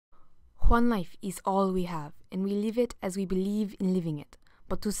One life is all we have, and we live it as we believe in living it.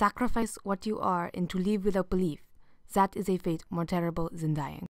 But to sacrifice what you are and to live without belief, that is a fate more terrible than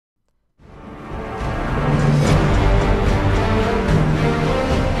dying.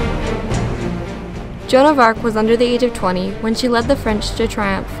 Joan of Arc was under the age of 20 when she led the French to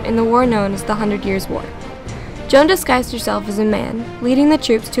triumph in the war known as the 100 Years' War. Joan disguised herself as a man, leading the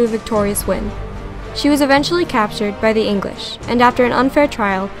troops to a victorious win. She was eventually captured by the English, and after an unfair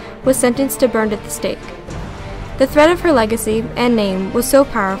trial, was sentenced to burned at the stake. The threat of her legacy and name was so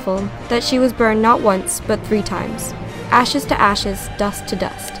powerful that she was burned not once but 3 times. Ashes to ashes, dust to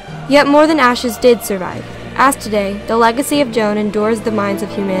dust. Yet more than ashes did survive, as today, the legacy of Joan endures the minds of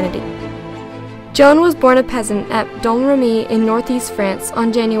humanity. Joan was born a peasant at Domremy in northeast France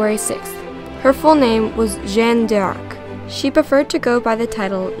on January 6th. Her full name was Jeanne d'Arc. She preferred to go by the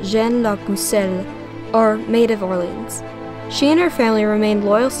title Jeanne la Pucelle, or Maid of Orleans. She and her family remained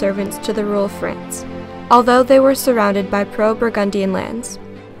loyal servants to the rule of France, although they were surrounded by pro-Burgundian lands.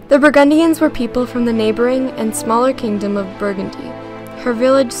 The Burgundians were people from the neighboring and smaller kingdom of Burgundy. Her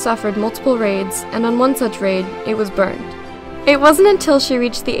village suffered multiple raids, and on one such raid, it was burned. It wasn't until she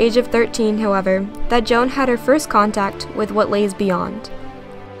reached the age of 13, however, that Joan had her first contact with what lays beyond.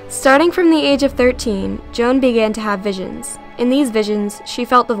 Starting from the age of 13, Joan began to have visions. In these visions, she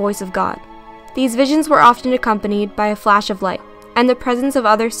felt the voice of God. These visions were often accompanied by a flash of light, and the presence of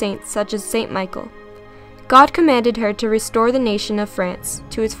other saints such as Saint Michael. God commanded her to restore the nation of France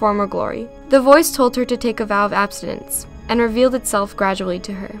to its former glory. The voice told her to take a vow of abstinence, and revealed itself gradually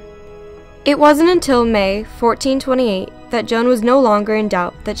to her. It wasn't until May 1428 that Joan was no longer in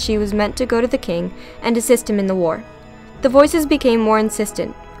doubt that she was meant to go to the king and assist him in the war. The voices became more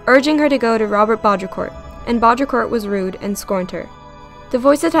insistent, urging her to go to Robert Baudricourt, and Baudricourt was rude and scorned her. The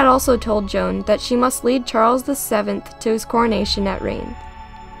voices had also told Joan that she must lead Charles VII to his coronation at Reims.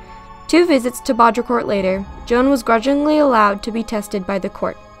 2 visits to Baudricourt later, Joan was grudgingly allowed to be tested by the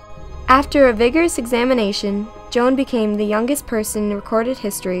court. After a vigorous examination, Joan became the youngest person in recorded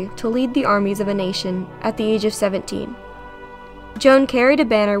history to lead the armies of a nation at the age of 17. Joan carried a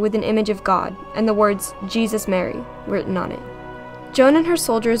banner with an image of God and the words "Jesus Mary" written on it. Joan and her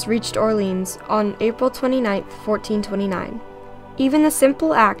soldiers reached Orleans on April 29, 1429. Even the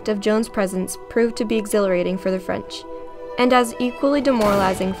simple act of Joan's presence proved to be exhilarating for the French, and as equally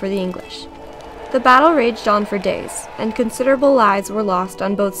demoralizing for the English. The battle raged on for days, and considerable lives were lost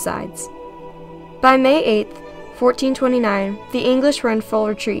on both sides. By May 8, 1429, the English were in full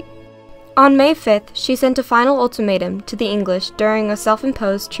retreat. On May 5th, she sent a final ultimatum to the English during a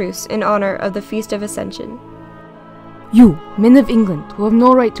self-imposed truce in honor of the Feast of Ascension. You, men of England, who have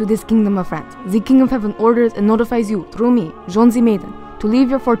no right to this kingdom of France, the King of Heaven orders and notifies you, through me, Joan the Maiden, to leave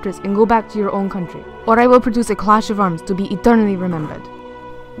your fortress and go back to your own country, or I will produce a clash of arms to be eternally remembered.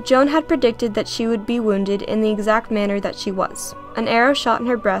 Joan had predicted that she would be wounded in the exact manner that she was, an arrow shot in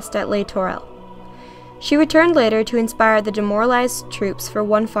her breast at Les Tourelles. She returned later to inspire the demoralized troops for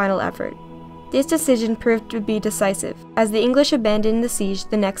one final effort. This decision proved to be decisive, as the English abandoned the siege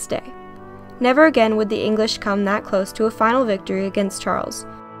the next day. Never again would the English come that close to a final victory against Charles.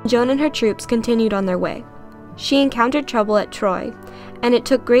 Joan and her troops continued on their way. She encountered trouble at Troyes, and it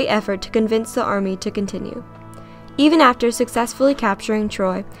took great effort to convince the army to continue. Even after successfully capturing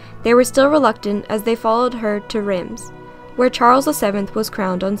Troyes, they were still reluctant as they followed her to Reims, where Charles VII was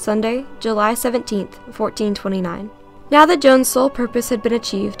crowned on Sunday, July 17, 1429. Now that Joan's sole purpose had been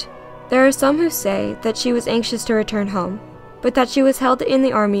achieved, there are some who say that she was anxious to return home, but that she was held in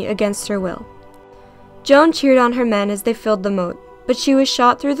the army against her will. Joan cheered on her men as they filled the moat, but she was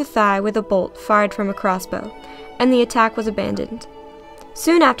shot through the thigh with a bolt fired from a crossbow, and the attack was abandoned.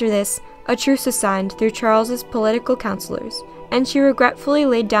 Soon after this, a truce was signed through Charles's political counselors, and she regretfully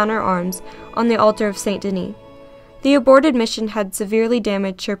laid down her arms on the altar of Saint Denis. The aborted mission had severely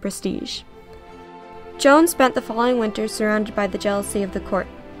damaged her prestige. Joan spent the following winter surrounded by the jealousy of the court.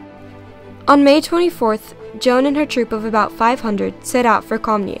 On May 24th, Joan and her troop of about 500 set out for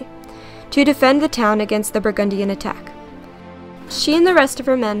Commiers to defend the town against the Burgundian attack. She and the rest of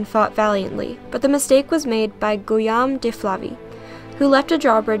her men fought valiantly, but the mistake was made by Guillaume de Flavy, who left a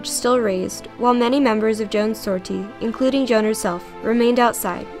drawbridge still raised, while many members of Joan's sortie, including Joan herself, remained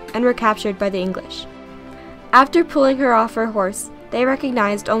outside and were captured by the English. After pulling her off her horse, they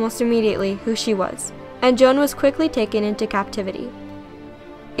recognized almost immediately who she was, and Joan was quickly taken into captivity.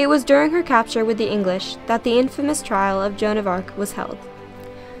 It was during her capture with the English that the infamous trial of Joan of Arc was held.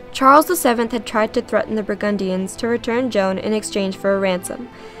 Charles VII had tried to threaten the Burgundians to return Joan in exchange for a ransom.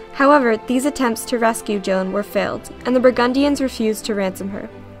 However, these attempts to rescue Joan were failed, and the Burgundians refused to ransom her.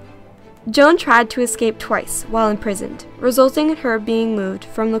 Joan tried to escape twice while imprisoned, resulting in her being moved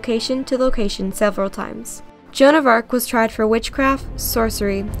from location to location several times. Joan of Arc was tried for witchcraft,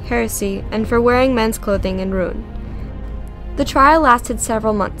 sorcery, heresy, and for wearing men's clothing in ruin. The trial lasted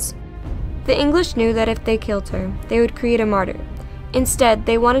several months. The English knew that if they killed her, they would create a martyr. Instead,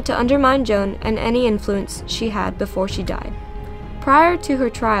 they wanted to undermine Joan and any influence she had before she died. Prior to her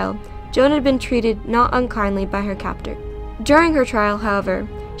trial, Joan had been treated not unkindly by her captor. During her trial, however,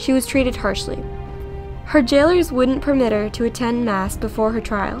 she was treated harshly. Her jailers wouldn't permit her to attend Mass before her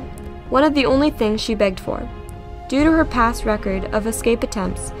trial, one of the only things she begged for. Due to her past record of escape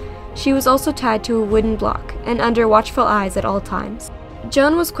attempts, she was also tied to a wooden block and under watchful eyes at all times.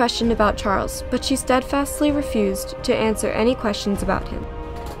 Joan was questioned about Charles, but she steadfastly refused to answer any questions about him.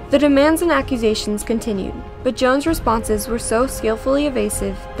 The demands and accusations continued, but Joan's responses were so skillfully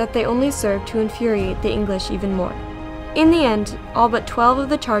evasive that they only served to infuriate the English even more. In the end, all but 12 of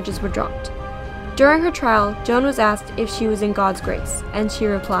the charges were dropped. During her trial, Joan was asked if she was in God's grace, and she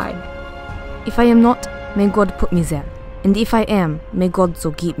replied, "If I am not, may God put me there, and if I am, may God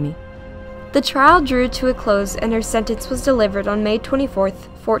so keep me." The trial drew to a close and her sentence was delivered on May 24,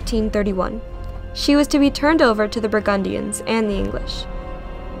 1431. She was to be turned over to the Burgundians and the English.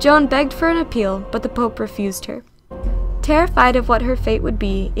 Joan begged for an appeal, but the Pope refused her. Terrified of what her fate would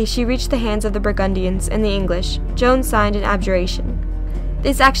be if she reached the hands of the Burgundians and the English, Joan signed an abjuration.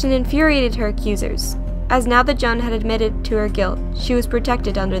 This action infuriated her accusers, as now that Joan had admitted to her guilt, she was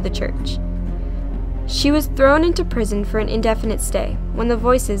protected under the Church. She was thrown into prison for an indefinite stay, when the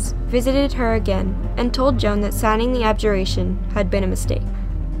Voices visited her again and told Joan that signing the abjuration had been a mistake.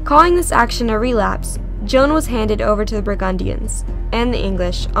 Calling this action a relapse, Joan was handed over to the Burgundians and the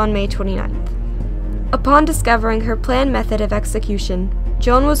English on May 29th. Upon discovering her planned method of execution,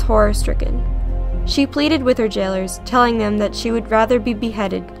 Joan was horror-stricken. She pleaded with her jailers, telling them that she would rather be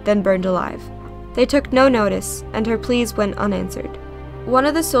beheaded than burned alive. They took no notice, and her pleas went unanswered. One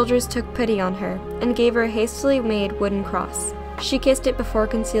of the soldiers took pity on her and gave her a hastily made wooden cross. She kissed it before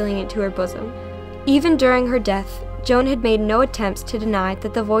concealing it to her bosom. Even during her death, Joan had made no attempts to deny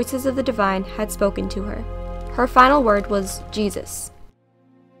that the voices of the divine had spoken to her. Her final word was Jesus.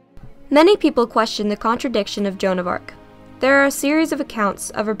 Many people question the contradiction of Joan of Arc. There are a series of accounts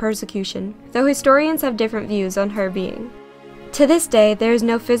of her persecution, though historians have different views on her being. To this day, there is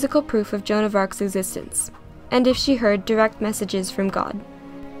no physical proof of Joan of Arc's existence, and if she heard direct messages from God.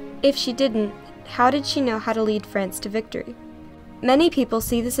 If she didn't, how did she know how to lead France to victory? Many people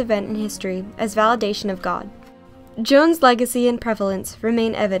see this event in history as validation of God. Joan's legacy and prevalence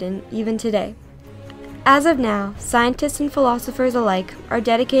remain evident even today. As of now, scientists and philosophers alike are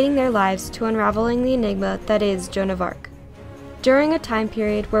dedicating their lives to unraveling the enigma that is Joan of Arc. During a time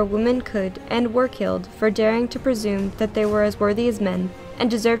period where women could and were killed for daring to presume that they were as worthy as men and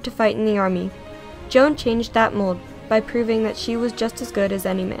deserved to fight in the army, Joan changed that mold by proving that she was just as good as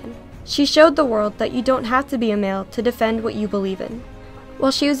any man. She showed the world that you don't have to be a male to defend what you believe in.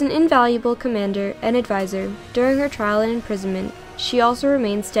 While she was an invaluable commander and advisor, during her trial and imprisonment, she also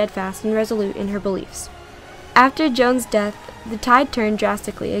remained steadfast and resolute in her beliefs. After Joan's death, the tide turned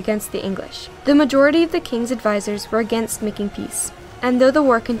drastically against the English. The majority of the king's advisors were against making peace, and though the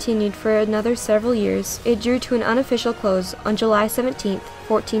war continued for another several years, it drew to an unofficial close on July 17,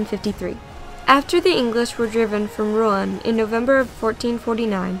 1453. After the English were driven from Rouen in November of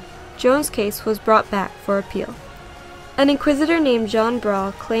 1449, Joan's case was brought back for appeal. An inquisitor named Jean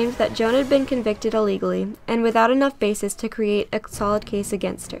Bras claimed that Joan had been convicted illegally and without enough basis to create a solid case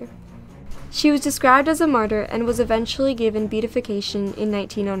against her. She was described as a martyr and was eventually given beatification in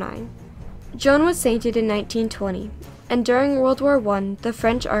 1909. Joan was sainted in 1920, and during World War I, the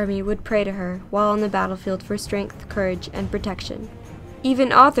French army would pray to her while on the battlefield for strength, courage, and protection.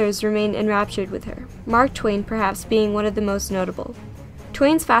 Even authors remained enraptured with her, Mark Twain perhaps being one of the most notable.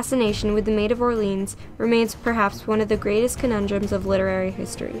 Twain's fascination with the Maid of Orleans remains perhaps one of the greatest conundrums of literary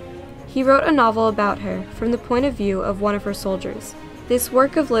history. He wrote a novel about her from the point of view of one of her soldiers. This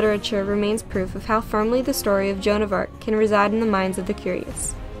work of literature remains proof of how firmly the story of Joan of Arc can reside in the minds of the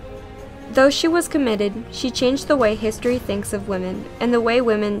curious. Though she was committed, she changed the way history thinks of women and the way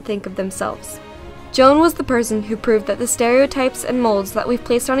women think of themselves. Joan was the person who proved that the stereotypes and molds that we've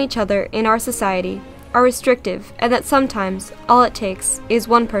placed on each other in our society are restrictive, and that sometimes all it takes is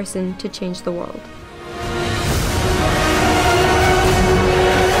one person to change the world.